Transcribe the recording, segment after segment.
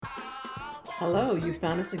Hello, you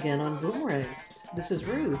found us again on Boomerangst. This is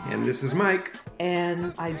Ruth. And this is Mike.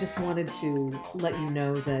 And I just wanted to let you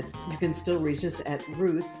know that you can still reach us at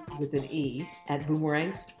Ruth with an E at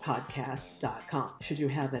boomerangstpodcast.com should you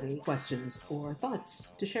have any questions or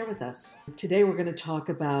thoughts to share with us. Today we're going to talk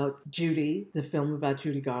about Judy, the film about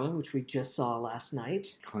Judy Garland, which we just saw last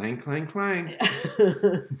night. Clang, clang, clang.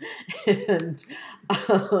 And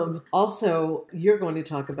also you're going to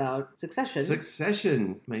talk about Succession.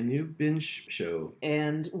 Succession, my new binge show.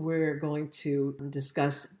 And we're going to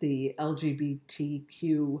discuss the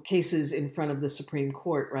LGBTQ cases in front of the Supreme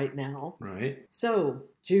Court right now. Right. So,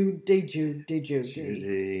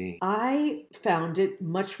 Judy. I found it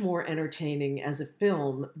much more entertaining as a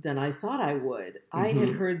film than I thought I would. Mm-hmm. I had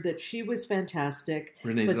heard that she was fantastic.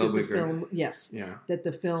 Renee but Zellweger. That the film, that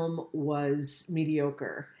the film was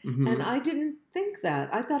mediocre. Mm-hmm. And I didn't think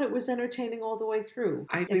that. I thought it was entertaining all the way through.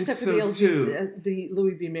 I think except so, for the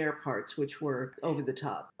Louis B. Mayer parts, which were over the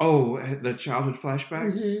top. Oh, the childhood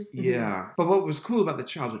flashbacks? Mm-hmm. Yeah. Mm-hmm. But what was cool about the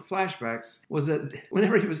childhood flashbacks was that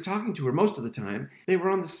whenever he was talking to her, most of the time, they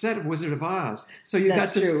were on the set of Wizard of Oz. So you got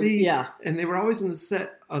to see, and they were always in the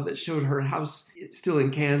set that showed her house still in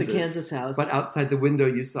Kansas. The Kansas house. But outside the window,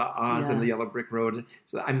 you saw Oz and the yellow brick road.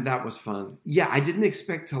 So that was fun. Yeah, I didn't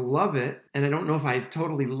expect to love it, and I don't know if I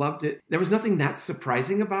totally loved it. There was nothing that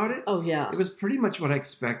surprising about it. Oh, yeah. It was pretty much what I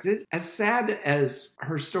expected. As sad as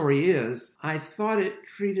her story is, I thought it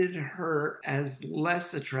treated her as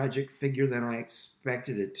less a tragic figure than I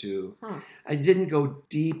expected it to. Huh. I didn't go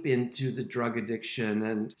deep into the drug addiction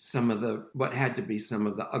and what had to be some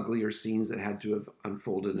of the uglier scenes that had to have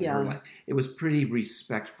unfolded in her life. It was pretty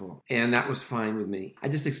respectful, and that was fine with me. I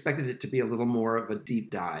just expected it to be a little more of a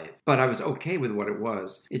deep dive, but I was okay with what it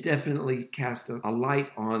was. It definitely cast a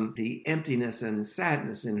light on the emptiness and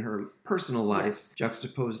sadness in her personal life,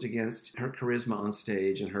 juxtaposed against her charisma on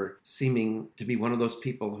stage and her seeming to be one of those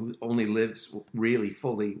people who only lives really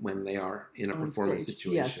fully when they are in a performance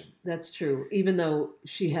situation. Yes, that's true. Even though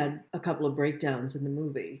she had a couple of breakdowns in the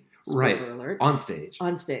movie. Spoiler alert. On stage.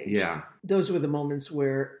 Yeah. Those were the moments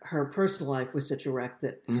where her personal life was such a wreck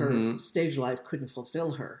that her stage life couldn't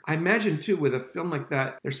fulfill her. I imagine, too, with a film like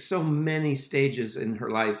that, there's so many stages in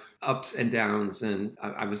her life, ups and downs. And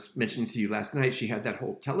I was mentioning to you last night, she had that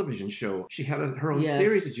whole television show. She had her own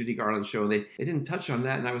series, the Judy Garland show. They didn't touch on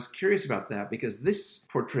that, and I was curious about that because this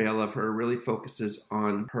portrayal of her really focuses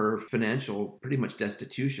on her financial, pretty much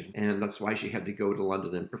destitution. And that's why she had to go to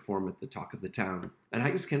London and perform at the Talk of the Town. And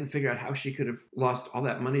I just can't figure out how she could have lost all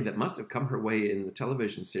that money that must have come her way in the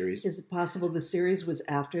television series. Is it possible the series was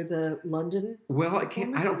after the London? Well, I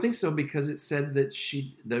don't think so because it said that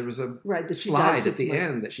there was a slide at the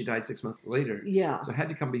end that she died 6 months later. Yeah. So it had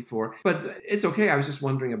to come before. But it's okay. I was just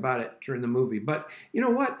wondering about it during the movie. But you know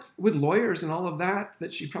what? With lawyers and all of that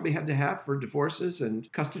she probably had to have for divorces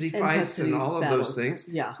and custody fights and all of those things.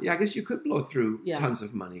 Yeah. Yeah, I guess you could blow through tons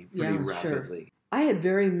of money pretty rapidly. Sure. I had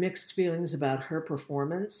very mixed feelings about her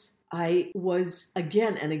performance. I was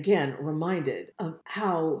again and again reminded of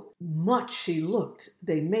how much she looked.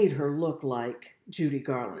 They made her look like Judy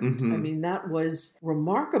Garland. Mm-hmm. I mean, that was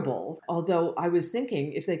remarkable. Although I was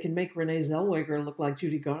thinking if they can make Renee Zellweger look like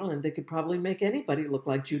Judy Garland, they could probably make anybody look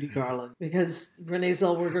like Judy Garland because Renee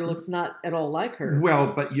Zellweger looks not at all like her.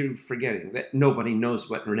 Well, but you're forgetting that nobody knows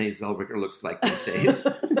what Renee Zellweger looks like these days.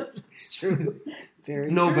 It's true.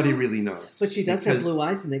 Nobody really knows. But she does have blue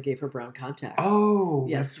eyes, and they gave her brown contacts. Oh,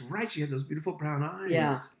 yes. That's right. She had those beautiful brown eyes.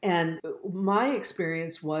 Yeah. And my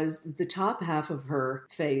experience was that the top half of her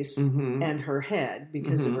face and her head,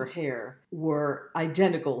 because of her hair, were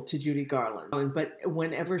identical to Judy Garland. But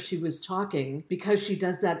whenever she was talking, because she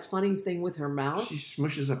does that funny thing with her mouth. She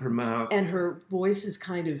smushes up her mouth. And her voice is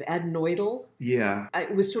kind of adenoidal. Yeah.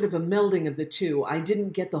 It was sort of a melding of the two. I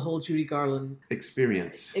didn't get the whole Judy Garland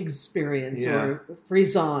experience or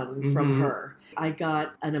frisson from her. I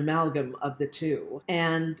got an amalgam of the two.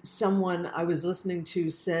 And someone I was listening to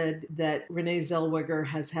said that Renee Zellweger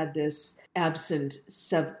has had this absent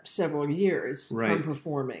several years from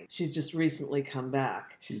performing. She's just recently come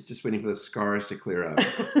back. She's just waiting for the scars to clear up.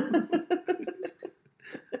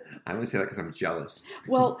 I only say that because I'm jealous.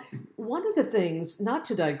 Well, one of the things, not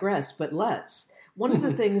to digress, but one of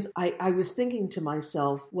the things I was thinking to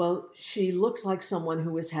myself, well, she looks like someone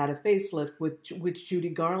who has had a facelift, which Judy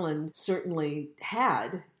Garland certainly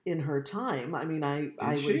had. in her time. I mean, I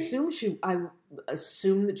would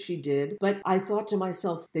assume that she did, but I thought to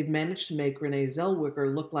myself, they've managed to make Renee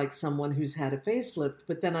Zellweger look like someone who's had a facelift,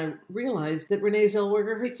 but then I realized that Renee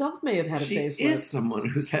Zellweger herself may have had a facelift. She is someone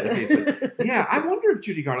who's had a facelift. Yeah, I wonder if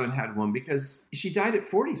Judy Garland had one, because she died at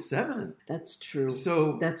 47. That's true.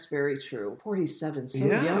 So that's very true. 47, so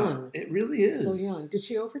young. It really is. So young. Did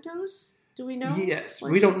she overdose? Do we know? Yes,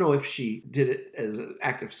 we don't know if she did it as an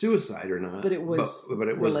act of suicide or not. But it was, but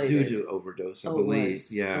it was due to overdose, I believe.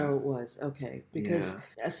 It was. Okay, because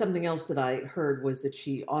something else that I heard was that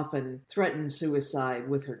she often threatened suicide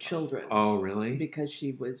with her children. Oh, really? Because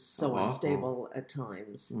she was so unstable at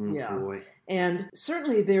times. Boy. And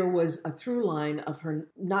certainly there was a through line of her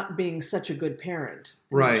not being such a good parent.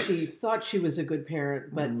 Right. She thought she was a good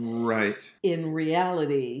parent, but right. in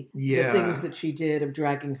reality, the things that she did of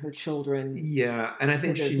dragging her children. Yeah, and I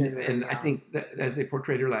think I think that as they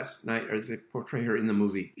portrayed her last night, or as they portray her in the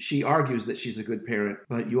movie, she argues that she's a good parent,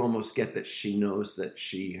 but you almost get that she knows that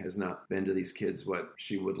she has not been to these kids what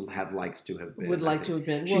she would have liked to have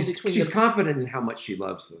been. She's confident in how much she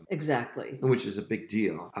loves them. Exactly. Which is a big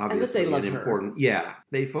deal, obviously, and important. Yeah,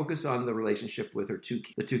 they focus on the relationship with the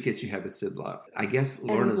two kids she had with Sid Love. I guess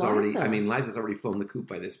Liza's already flown the coop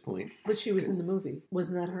by this point. But she was in the movie.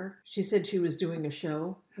 Wasn't that her? She said she was doing a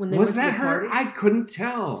show when they was that her? I couldn't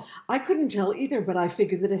tell. I couldn't tell either, but I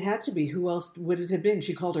figured that it had to be. Who else would it have been?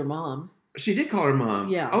 She called her mom. She did call her mom.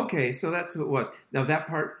 Yeah. Okay, so that's who it was. Now, that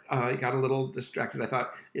part, I got a little distracted. I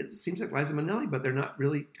thought, it seems like Liza Minnelli, but they're not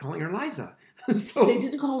really calling her Liza. So they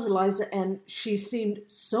didn't call her Liza, and she seemed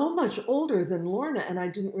so much older than Lorna, and I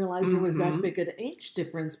didn't realize there was that big an age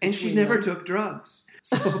difference between And she never took drugs.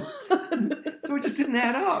 So, so it just didn't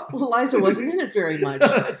add up. Well, Liza wasn't in it very much.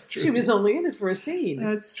 That's true. She was only in it for a scene.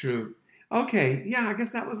 That's true. Okay, yeah, I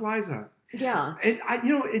guess that was Liza. Yeah.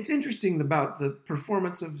 It's interesting about the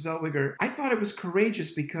performance of Zellweger. I thought it was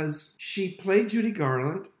courageous because she played Judy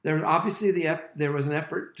Garland. There was an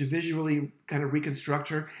effort to visually kind of reconstruct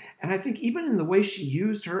her. And I think even in the way she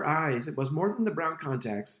used her eyes, it was more than the brown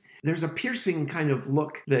contacts. There's a piercing kind of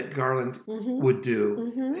look that Garland would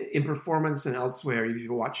do in performance and elsewhere. If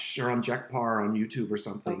you watch her on Jack Parr on YouTube or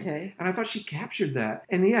something. Okay. And I thought she captured that.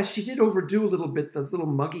 And yeah, she did overdo a little bit, the little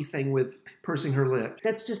muggy thing with pursing her lips.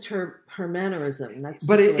 That's just her mannerism.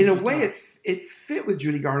 But in a way, it fit with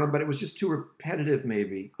Judy Garland, but it was just too repetitive,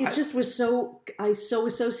 maybe. It just was I so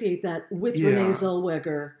associate that with Renee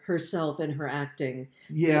Zellweger herself and her acting.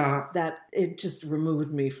 Yeah. That it just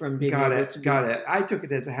removed me from being able to Got it. I took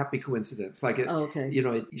it as a happy coincidence. Like,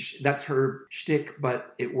 that's her shtick,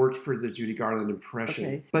 but it worked for the Judy Garland impression.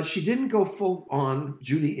 Okay. But she didn't go full on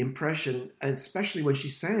Judy impression, especially when she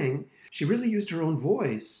sang. She really used her own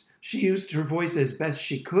voice. She used her voice as best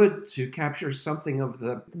she could to capture something of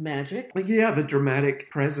the magic. Yeah, the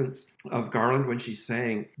dramatic presence of Garland when she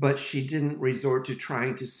sang, but she didn't resort to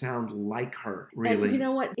trying to sound like her, really. And you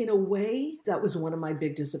know what? In a way, that was one of my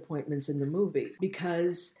big disappointments in the movie,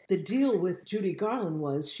 because the deal with Judy Garland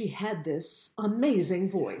was she had this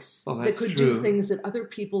amazing voice that could do things that other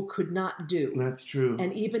people could not do. That's true.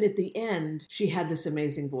 And even at the end, she had this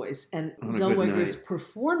amazing voice. And Zellweger's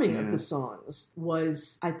performing of the songs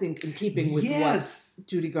was, I think, in keeping with what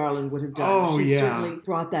Judy Garland would have done. She certainly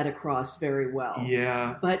brought that across very well.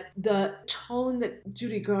 Yeah. But the tone that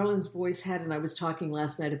Judy Garland's voice had, and I was talking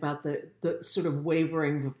last night about the sort of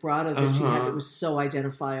wavering vibrato that she had that was so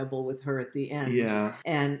identifiable with her at the end. Yeah.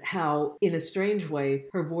 And how, in a strange way,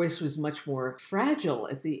 her voice was much more fragile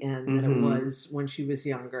at the end than it was when she was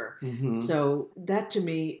younger. So that, to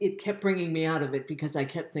me, it kept bringing me out of it, because I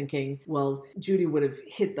kept thinking, well, Judy would have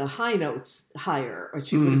hit the high notes higher, or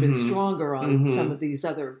she would have been stronger on some of these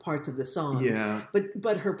other parts of the songs. Yeah.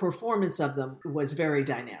 But her performance of them was very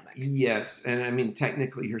dynamic. Yes, and I mean,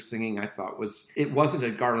 technically her singing, I thought, it wasn't a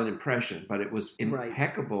Garland impression, but it was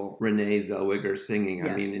impeccable Renee Zellweger singing.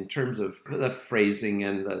 Yes. I mean, in terms of the phrasing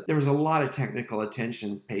and there was a lot of technical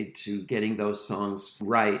attention paid to getting those songs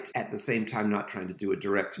right, at the same time not trying to do a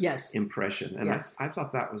direct impression. And I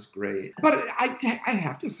thought that was great. But I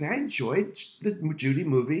have to say, I enjoyed the Judy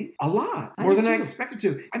movie a lot, more than I expected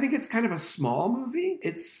to. I think it's kind of a small movie.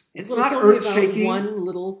 It's not earth-shaking. One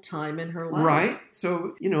little time in her life. Right.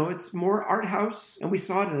 So, it's more art house, and we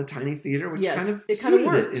saw it in a tiny theater, which kind of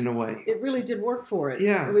worked in a way. It really did work for it.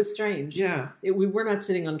 Yeah. It was strange. Yeah. We were not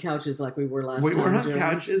sitting on couches like we were last time. We weren't on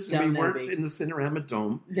couches, and we weren't in the Cinerama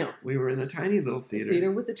Dome. No. We were in a tiny little theater. A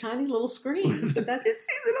theater with a tiny little screen. But it's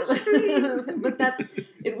a little screen. But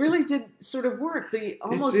it really did sort of work. The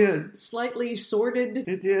almost slightly sordid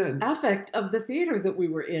affect of the theater that we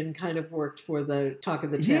were were in kind of worked for the talk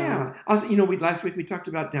of the town. Yeah. Also, last week we talked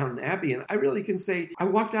about Downton Abbey, and I really can say I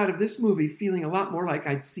walked out of this movie feeling a lot more like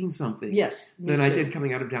I'd seen something. Yes, than I did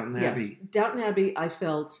coming out of Downton Abbey. Yes. Downton Abbey, I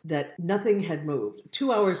felt that nothing had moved.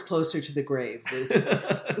 2 hours closer to the grave was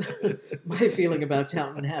my feeling about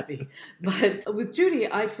Downton Abbey. But with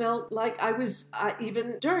Judy, I felt like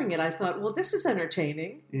even during it, I thought, well, this is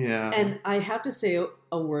entertaining. Yeah. And I have to say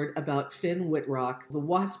a word about Finn Wittrock, the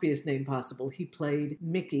waspiest name possible. He played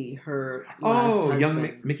Mickey, her last husband.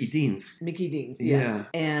 Young Mickey Deans. Mickey Deans, yes.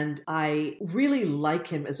 Yeah. And I really like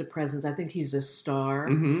him as a presence. I think he's a star.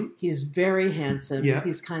 Mm-hmm. He's very handsome. Yeah.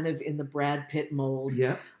 He's kind of in the Brad Pitt mold.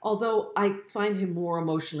 Yeah. Although I find him more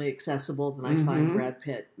emotionally accessible than I find Brad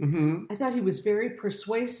Pitt. Mm-hmm. I thought he was very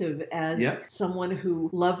persuasive as someone who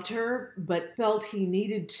loved her, but felt he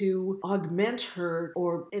needed to augment her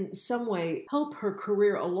or in some way help her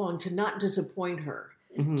career along, to not disappoint her.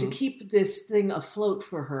 Mm-hmm. To keep this thing afloat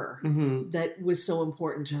for her that was so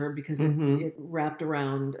important to her because it wrapped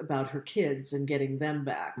around about her kids and getting them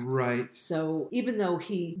back. Right. So even though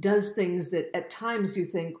he does things that at times you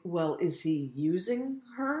think, well, is he using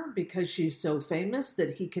her because she's so famous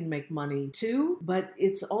that he can make money too? But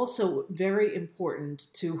it's also very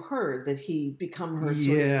important to her that he become her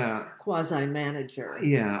sort of quasi-manager.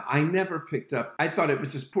 Yeah, I never picked up. I thought it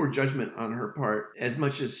was just poor judgment on her part. As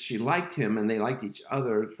much as she liked him and they liked each other,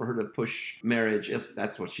 for her to push marriage, if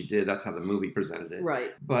that's what she did. That's how the movie presented it. Right.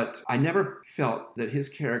 But I never felt that his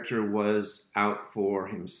character was out for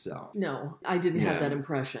himself. No, I didn't have that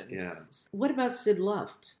impression. Yeah. What about Sid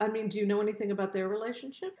Luft? I mean, do you know anything about their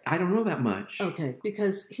relationship? I don't know that much. Okay,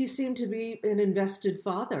 because he seemed to be an invested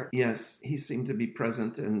father. Yes, he seemed to be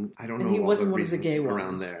present, and I don't know. And he wasn't all the one of the gay around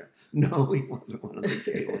ones. There. No, he wasn't one of the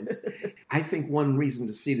gay ones. I think one reason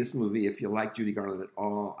to see this movie, if you like Judy Garland at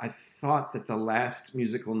all, I thought that the last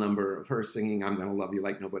musical number of her singing I'm Gonna Love You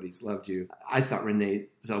Like Nobody's Loved You, I thought Renee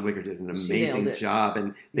Zellweger did an amazing job.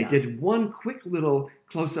 And they did one quick little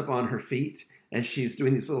close-up on her feet as she's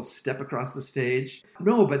doing this little step across the stage.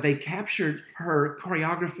 No, but they captured her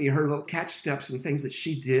choreography, her little catch steps and things that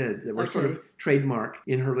she did that were sort of trademark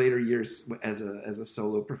in her later years as a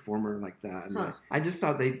solo performer like that. And I just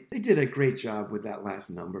thought they did a great job with that last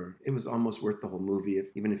number. It was almost worth the whole movie,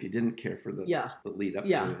 even if you didn't care for the lead up to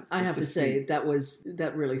it. Yeah, I have to say that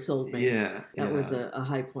really sold me. Yeah. That was a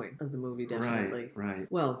high point of the movie, definitely. Right.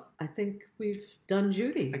 Well, I think we've done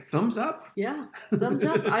Judy. Like thumbs up? Yeah, thumbs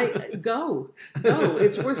up. Go.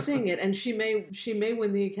 It's worth seeing it, and she may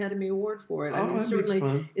win the Academy Award for it. I mean,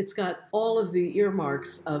 certainly it's got all of the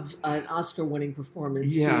earmarks of an Oscar-winning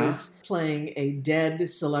performance. Yeah. She's playing a dead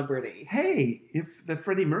celebrity. Hey, if the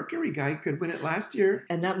Freddie Mercury guy could win it last year.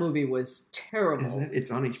 And that movie was terrible. Is it?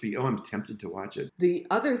 It's on HBO. I'm tempted to watch it. The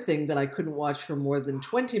other thing that I couldn't watch for more than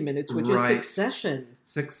 20 minutes, which is Succession.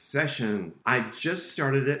 Succession. I just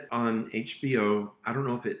started it on HBO. I don't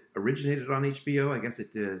know if it originated on HBO. I guess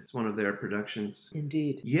it did. It's one of their productions.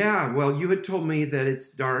 Indeed. Yeah, well, you had told me that it's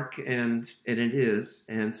dark, and it is.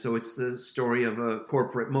 And so it's the story of a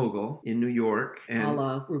corporate mogul in New York. And a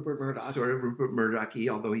la Rupert Murdoch. Sort of Rupert Murdoch-y,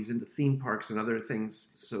 although he's into theme parks and other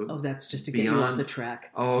things. So that's just to get you off the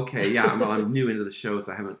track. Oh, okay. Yeah, well, I'm new into the show,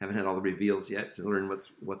 so I haven't had all the reveals yet to learn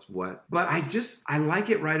what's what. But I like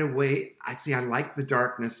it right away. I like the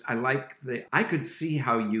darkness. I could see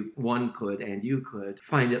how you could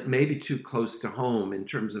find it maybe too close to home in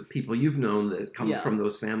terms of people you've known that come from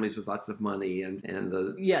those families with lots of money and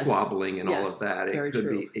the squabbling and all of that.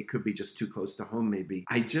 It could be just too close to home maybe.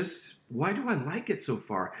 Why do I like it so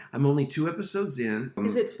far? I'm only 2 episodes in.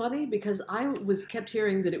 Is it funny? Because I kept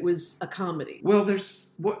hearing that it was a comedy. Well,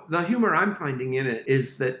 the humor I'm finding in it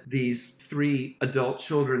is that these 3 adult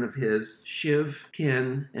children of his, Shiv,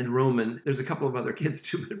 Ken, and Roman, there's a couple of other kids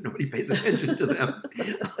too, but nobody pays attention to them.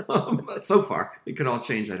 So far, it could all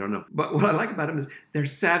change, I don't know. But what I like about them is they're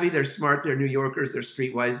savvy, they're smart, they're New Yorkers, they're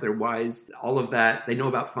streetwise, they're wise, all of that. They know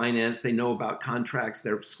about finance, they know about contracts,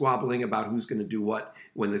 they're squabbling about who's going to do what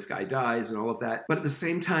when this guy dies and all of that. But at the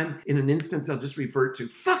same time, in an instant, they'll just revert to,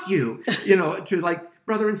 fuck you, to like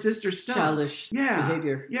brother and sister stuff. Childish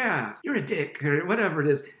behavior. Yeah, you're a dick, or whatever it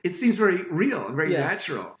is. It seems very real and very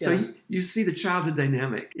natural. Yeah. So you see the childhood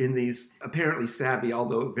dynamic in these apparently savvy,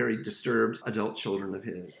 although very disturbed adult children of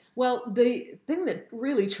his. Well, the thing that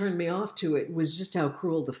really turned me off to it was just how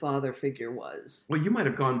cruel the father figure was. Well, you might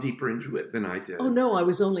have gone deeper into it than I did. Oh, no, I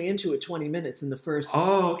was only into it 20 minutes in the first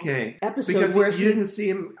episode. Because where you didn't see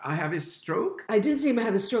him have his stroke? I didn't see him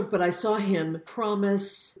have his stroke, but I saw him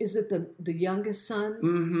promise, is it the youngest son?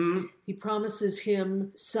 Mm-hmm. He promises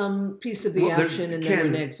him some piece of the action and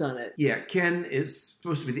then reneges on it. Yeah, Ken is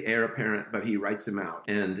supposed to be the heir apparent, but he writes him out.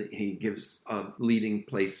 And he gives a leading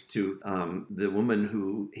place to the woman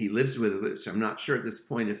who he lives with, which I'm not sure at this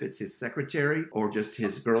point if it's his secretary or just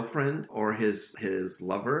his girlfriend or his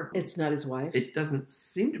lover. It's not his wife? It doesn't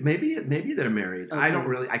seem to. Maybe they're married.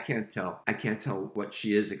 Okay. I can't tell. I can't tell what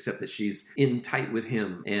she is except that she's in tight with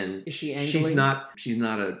him. And is she angling? She's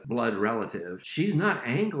not a blood relative. She's not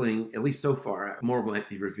angling, at least so far. More might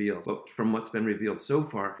be revealed. But from what's been revealed so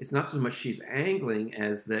far, it's not so much she's angling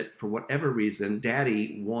as that for whatever reason,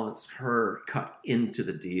 Daddy wants her cut into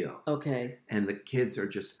the deal. Okay. And the kids are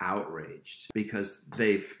just outraged because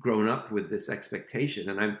they've grown up with this expectation.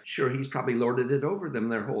 And I'm sure he's probably lorded it over them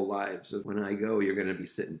their whole lives. Of when I go, you're going to be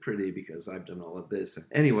sitting pretty because I've done all of this.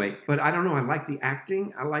 Anyway, but I don't know. I like the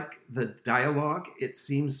acting. I like the dialogue. It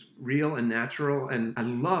seems real and natural. And I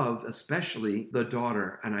love especially the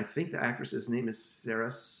daughter. And I think the actress's name is Sarah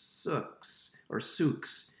Sukes.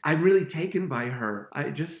 I'm really taken by her. I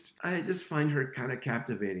just find her kind of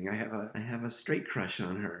captivating. I have a straight crush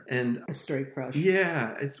on her. And a straight crush.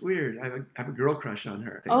 Yeah, it's weird. I have a girl crush on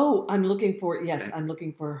her. Oh, I'm looking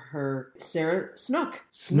for her. Sarah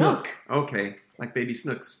Snook. Okay. Like Baby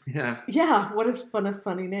Snooks. Yeah. Yeah, what a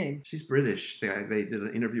funny name. She's British. They did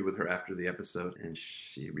an interview with her after the episode, and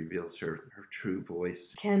she reveals her true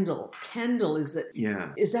voice. Kendall is that?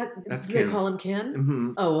 Yeah. That's Ken. They call him Ken?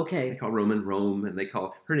 Mm-hmm. Oh, okay. They call Roman Rome, and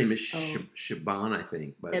her name is Siobhan, I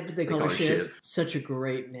think. But they call her Shiv. Such a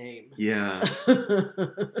great name. Yeah.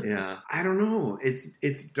 Yeah. I don't know.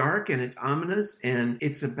 It's dark and it's ominous, and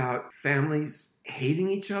it's about families hating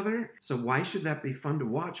each other. So why should that be fun to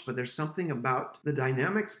watch? But there's something about the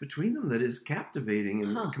dynamics between them that is captivating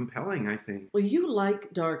and compelling, I think. Well, you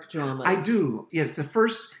like dark dramas. I do. Yes, the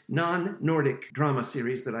first non-Nordic drama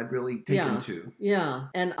series that I've really taken to. Yeah,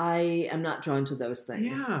 and I am not drawn to those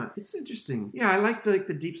things. Yeah, it's interesting. Yeah, I like the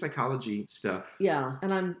deep psychology stuff. Yeah,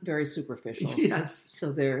 and I'm very superficial. Yes.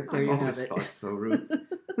 So there you have it. I've always thought so, Ruth.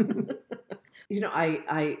 You know,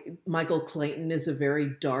 Michael Clayton is a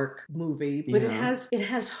very dark movie, but it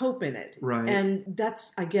has hope in it. Right. And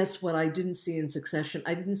that's, I guess, what I didn't see in Succession.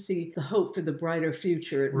 I didn't see the hope for the brighter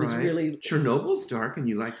future. It was really... Chernobyl's dark, and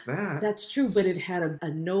you liked that. That's true, but it had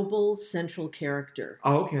a noble central character.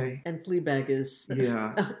 Oh, okay. And Fleabag is...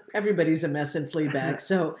 Yeah. Everybody's a mess in Fleabag,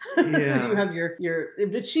 so you have your...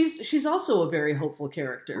 But she's also a very hopeful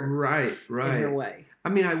character. Right. In her way. I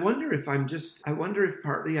mean, I wonder if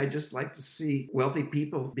partly I just like to see wealthy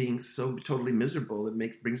people being so totally miserable.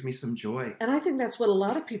 It brings me some joy. And I think that's what a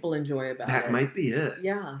lot of people enjoy about it. That might be it.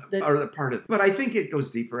 Yeah. Or the part of it. But I think it goes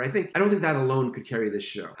deeper. I don't think that alone could carry this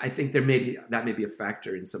show. I think that may be a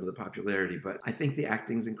factor in some of the popularity, but I think the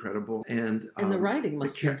acting's incredible. And the writing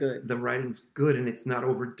must be good. The writing's good and it's not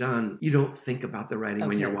overdone. You don't think about the writing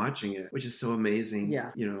when you're watching it, which is so amazing. Yeah.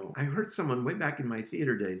 You know, I heard someone way back in my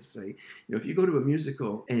theater days say, you know, if you go to a musical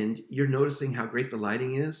and you're noticing how great the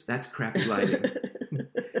lighting is, that's crappy lighting.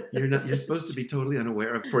 You're supposed to be totally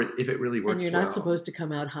unaware of it if it really works. And you're not supposed to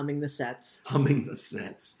come out humming the sets.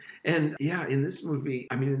 And yeah, in this movie,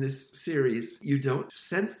 in this series, you don't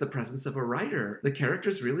sense the presence of a writer. The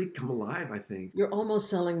characters really come alive, I think. You're almost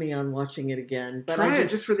selling me on watching it again. But Try it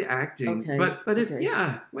just for the acting. Okay. But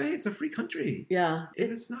it's a free country. Yeah.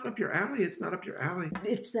 If it's not up your alley, it's not up your alley.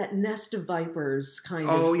 It's that nest of vipers kind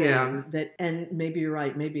of thing. Yeah. And maybe you're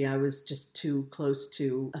right. Maybe I was just too close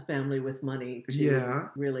to a family with money to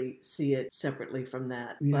really see it separately from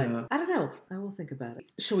that. Yeah. But I don't know. I will think about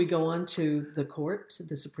it. Shall we go on to the court,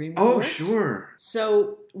 the Supreme Court? Oh, sure.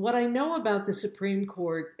 So what I know about the Supreme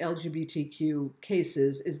Court LGBTQ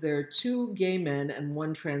cases is there are 2 gay men and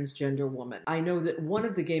 1 transgender woman. I know that one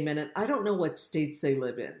of the gay men, and I don't know what states they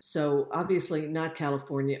live in. So obviously not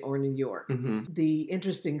California or New York. Mm-hmm. The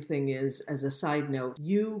interesting thing is, as a side note,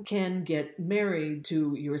 you can get married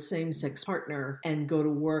to your same-sex partner and go to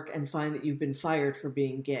work and find that you've been fired for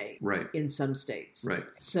being gay. Right. In some states. Right.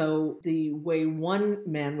 So the way one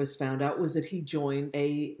man was found out was that he joined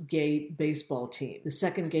a gay baseball team. The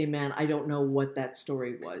second gay man, I don't know what that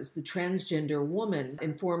story was. The transgender woman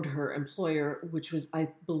informed her employer, which was, I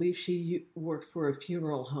believe she worked for a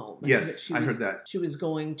funeral home. Yes, I heard that. She was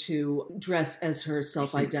going to dress as her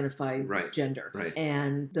self-identified gender. Right.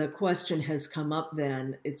 And the question has come up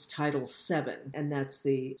then, it's Title VII, and that's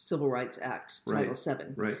the Civil Rights Act, Title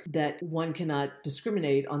VII, that one cannot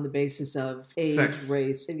discriminate discriminate on the basis of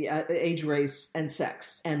age, race, and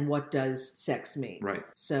sex. And what does sex mean? Right.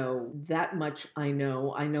 So that much I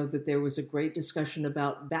know. I know that there was a great discussion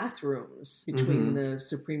about bathrooms between the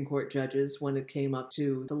Supreme Court judges when it came up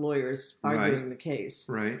to the lawyers arguing the case.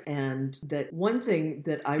 Right. And that one thing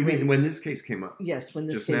that I read... You mean when this case came up? Yes, when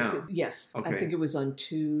this Just case... now? Yes. Okay. I think it was on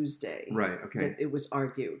Tuesday. Right, okay. That it was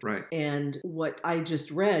argued. Right. And what I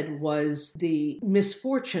just read was the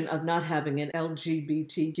misfortune of not having an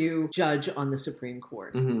LGBTQ judge on the Supreme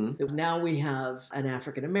Court. Now we have an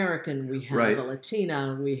African American, we have a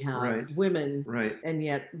Latina, we have women, and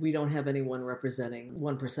yet we don't have anyone representing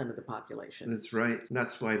 1% of the population. That's right.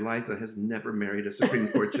 That's why Liza has never married a Supreme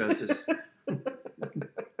Court justice.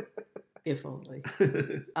 If only.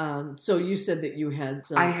 So you said that you had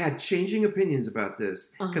some... I had changing opinions about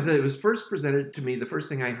this because it was first presented to me. The first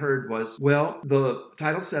thing I heard was, well, the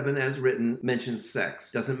Title VII as written mentions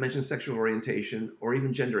sex, doesn't mention sexual orientation or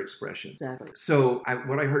even gender expression. Exactly. So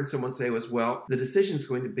what I heard someone say was, well, the decision is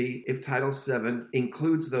going to be if Title VII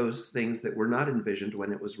includes those things that were not envisioned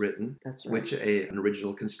when it was written, that's right, which an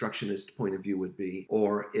original constructionist point of view would be,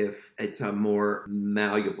 or if it's a more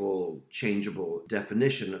malleable, changeable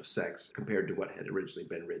definition of sex compared to what had originally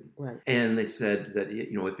been written. Right. And they said that,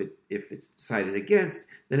 if it's decided against,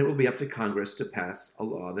 then it will be up to Congress to pass a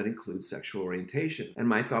law that includes sexual orientation. And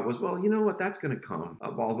my thought was, well, you know what, that's going to come.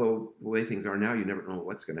 Although the way things are now, you never know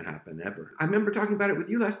what's going to happen ever. I remember talking about it with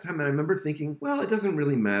you last time, and I remember thinking, well, it doesn't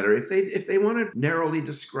really matter. If they want to narrowly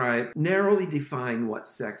define what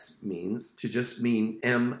sex means to just mean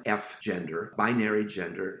MF gender, binary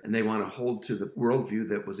gender, and they want to hold to the worldview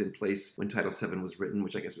that was in place when Title VII was written,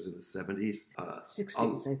 which I guess was in the 70s.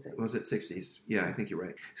 60s, I think. Was it 60s? Yeah, I think you're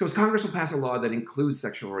right. So Congress will pass a law that includes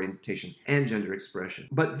sexual orientation and gender expression.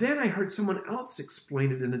 But then I heard someone else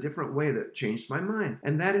explain it in a different way that changed my mind.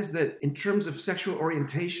 And that is that in terms of sexual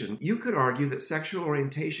orientation, you could argue that sexual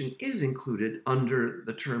orientation is included under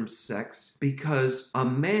the term sex because a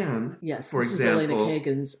man, for example... Yes, this is Elena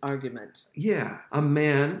Kagan's argument. Yeah, a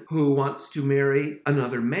man who wants to marry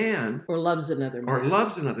another man... Or loves another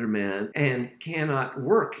man. And cannot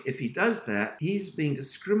work if he does that, he's being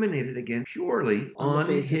discriminated against purely on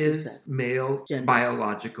his male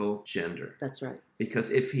biological gender. That's right.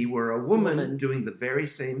 Because if he were a woman doing the very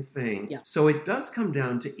same thing, so it does come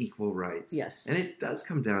down to equal rights. Yes. And it does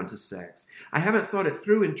come down to sex. I haven't thought it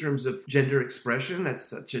through in terms of gender expression. That's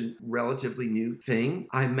such a relatively new thing.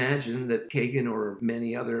 I imagine that Kagan or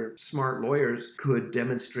many other smart lawyers could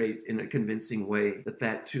demonstrate in a convincing way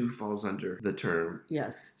that too falls under the term.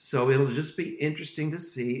 Yes. So it'll just be interesting to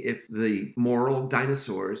see if the moral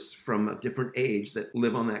dinosaurs from a different age that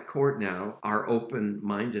live on that court now are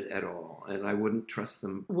open-minded at all. And I wouldn't trust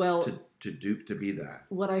them to be that.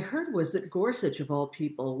 What I heard was that Gorsuch, of all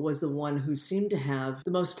people, was the one who seemed to have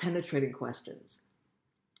the most penetrating questions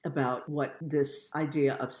about what this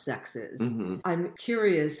idea of sex is. I'm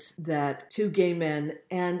curious that 2 gay men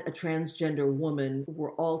and a transgender woman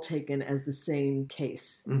were all taken as the same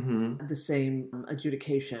case, the same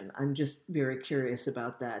adjudication. I'm just very curious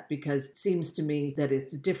about that because it seems to me that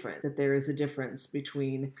it's different, that there is a difference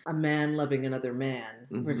between a man loving another man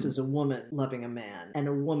versus a woman loving a man, and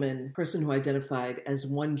a person who identified as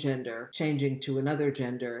one gender changing to another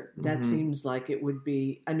gender. That seems like it would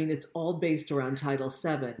be, it's all based around Title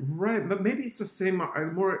VII. Right, but maybe it's the same,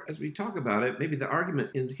 more as we talk about it, maybe the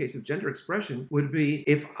argument in the case of gender expression would be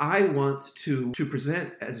if I want to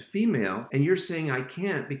present as a female and you're saying I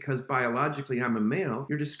can't because biologically I'm a male,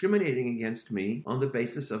 you're discriminating against me on the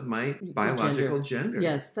basis of my biological gender.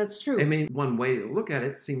 Yes, that's true. One way to look at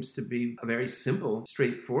it seems to be a very simple,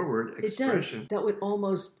 straightforward expression. It does. That would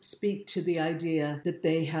almost speak to the idea that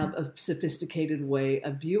they have a sophisticated way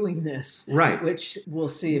of viewing this. Right. Which we'll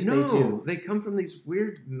see if they do. No, they come from these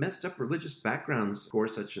weird, messed up religious backgrounds,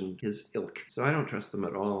 Gorsuch and his ilk. So I don't trust them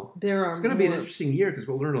at all. It's going to be an interesting year because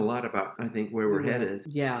we'll learn a lot about, I think, where we're headed.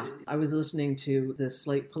 Yeah. I was listening to the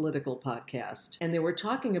Slate Political podcast, and they were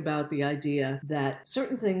talking about the idea that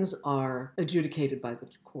certain things are adjudicated by the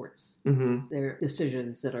courts. They're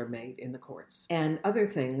decisions that are made in the courts. And other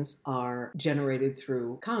things are generated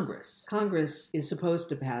through Congress. Congress is supposed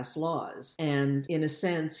to pass laws. And in a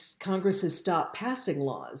sense, Congress has stopped passing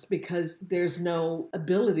laws because there's no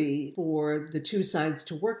ability for the two sides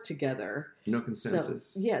to work together. No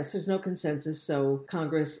consensus. So, yes, there's no consensus. So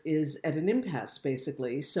Congress is at an impasse,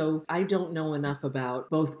 basically. So I don't know enough about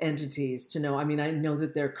both entities to know. I know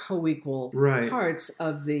that they're co-equal parts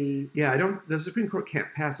of the... Yeah, the Supreme Court can't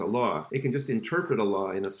pass a law. They can just interpret a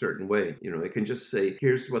law in a certain way. They can just say,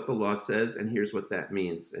 here's what the law says, and here's what that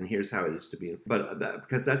means, and here's how it is to be. But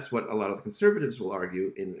because that's what a lot of the conservatives will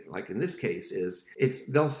argue, in this case,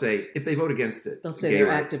 they'll say, if they vote against it, they'll say they're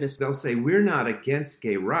activists. They'll say, we're not against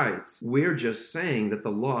gay rights. We're just saying that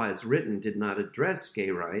the law as written did not address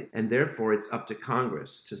gay rights, and therefore it's up to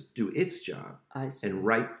Congress to do its job and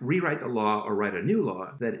rewrite the law or write a new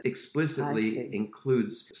law that explicitly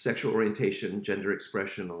includes sexual orientation, gender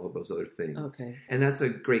expression, all of those other things. Okay. And that's a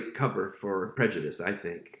great cover for prejudice, I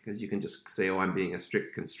think, because you can just say, oh, I'm being a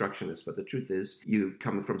strict constructionist, but the truth is you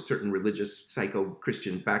come from certain religious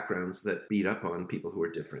psycho-Christian backgrounds that beat up on people who are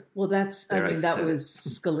different. Well, that was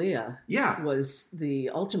Scalia. Yeah. Was the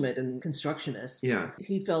ultimate in constructionist. Yeah.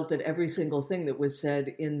 He felt that every single thing that was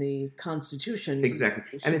said in the Constitution.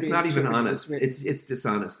 Exactly. And it's not even honest. It's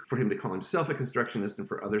dishonest for him to call himself a constructionist and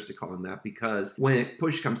for others to call him that, because when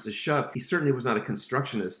push comes to shove, he certainly was not a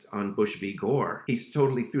constructionist on Bush v. Gore. He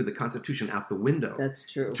totally threw the Constitution out the window. That's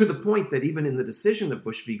true. To the point that even in the decision of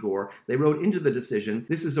Bush v. Gore, they wrote into the decision,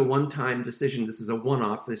 this is a one-time decision, this is a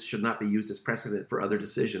one-off, this should not be used as precedent for other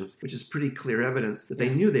decisions, which is pretty clear evidence that they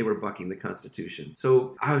knew they were bucking the Constitution.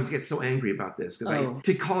 So I always get so angry about this, because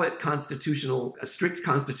to call it constitutional, a strict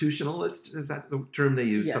constitutionalist, is that the term they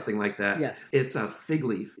use? Yes. Something like that. Yes. It's a fig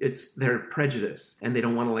leaf. It's their prejudice, and they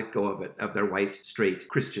don't want to let go of it, of their white, straight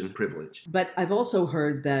Christian privilege. But I've also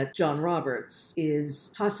heard that John Roberts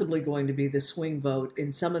is possibly going to be the swing vote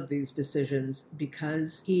in some of these decisions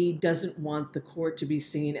because he doesn't want the court to be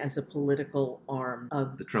seen as a political arm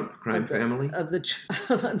of the Trump crime family.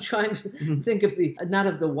 I'm trying to think of not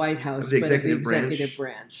of the White House, but of the executive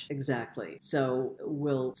branch. Exactly. So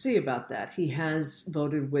we'll see about that. He has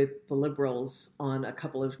voted with the liberals on a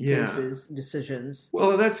couple of decisions.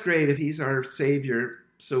 Well, that's great. If he's our savior,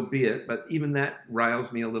 so be it. But even that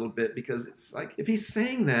riles me a little bit, because it's like, if he's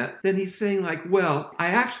saying that, then he's saying like, well, I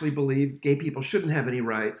actually believe gay people shouldn't have any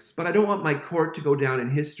rights, but I don't want my court to go down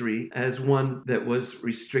in history as one that was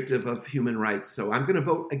restrictive of human rights. So I'm going to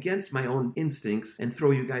vote against my own instincts and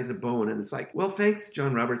throw you guys a bone. And it's like, well, thanks,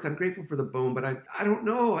 John Roberts. I'm grateful for the bone, but I don't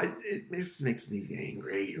know. It just makes me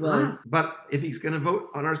angry. Well, but if he's going to vote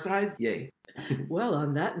on our side, yay. Well,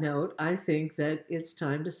 on that note, I think that it's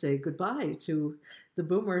time to say goodbye to the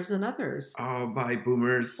boomers and others. Oh, bye,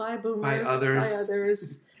 boomers. Bye, boomers. Bye, others. Bye,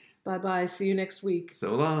 others. Bye-bye. See you next week.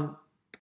 So long.